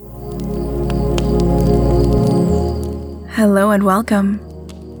Hello and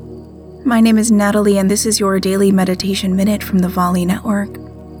welcome. My name is Natalie and this is your daily meditation minute from the Volley Network.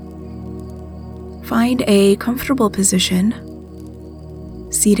 Find a comfortable position,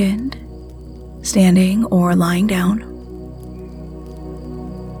 seated, standing, or lying down.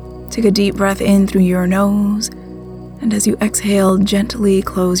 Take a deep breath in through your nose, and as you exhale, gently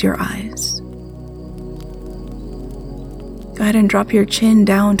close your eyes. Go ahead and drop your chin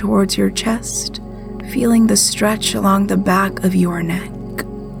down towards your chest, feeling the stretch along the back of your neck.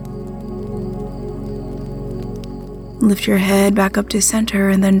 Lift your head back up to center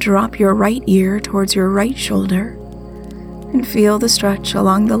and then drop your right ear towards your right shoulder and feel the stretch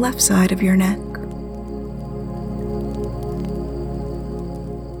along the left side of your neck.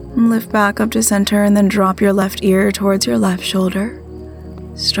 Lift back up to center and then drop your left ear towards your left shoulder,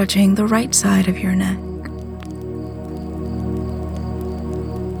 stretching the right side of your neck.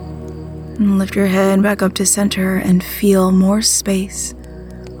 And lift your head back up to center and feel more space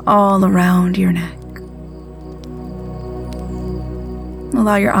all around your neck.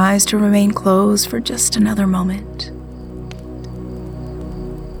 Allow your eyes to remain closed for just another moment.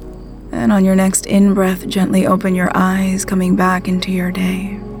 And on your next in-breath, gently open your eyes, coming back into your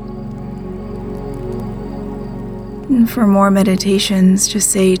day. And for more meditations,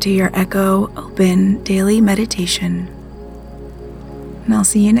 just say to your echo, "Open daily meditation." And I'll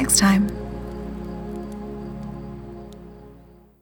see you next time.